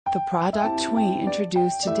The product we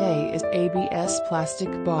introduce today is ABS plastic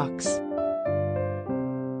box.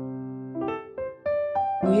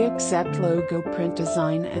 We accept logo print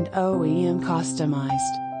design and OEM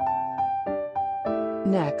customized.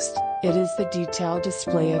 Next, it is the detailed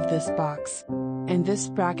display of this box. And this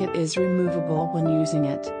bracket is removable when using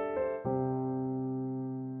it.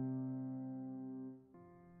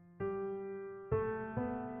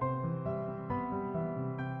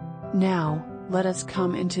 Now, let us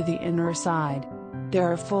come into the inner side. There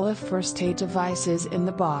are full of first aid devices in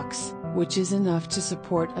the box, which is enough to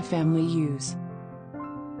support a family use.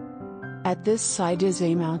 At this side is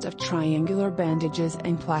a mount of triangular bandages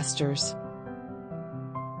and plasters.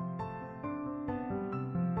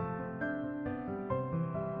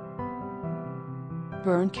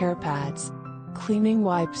 Burn care pads, cleaning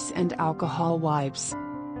wipes and alcohol wipes.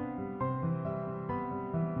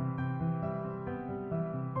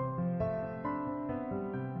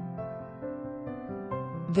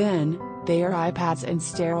 Then, there are iPads and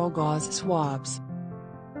sterile gauze swabs.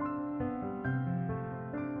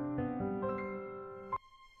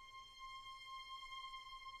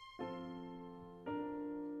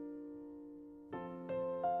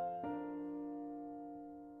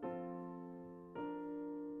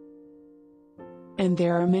 And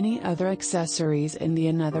there are many other accessories in the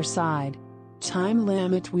another side. Time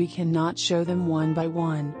limit, we cannot show them one by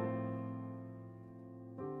one.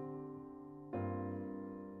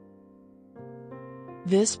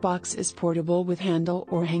 This box is portable with handle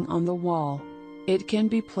or hang on the wall. It can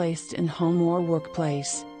be placed in home or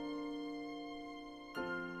workplace.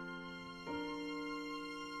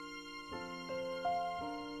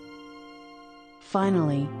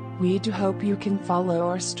 Finally, we do hope you can follow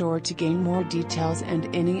our store to gain more details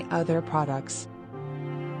and any other products.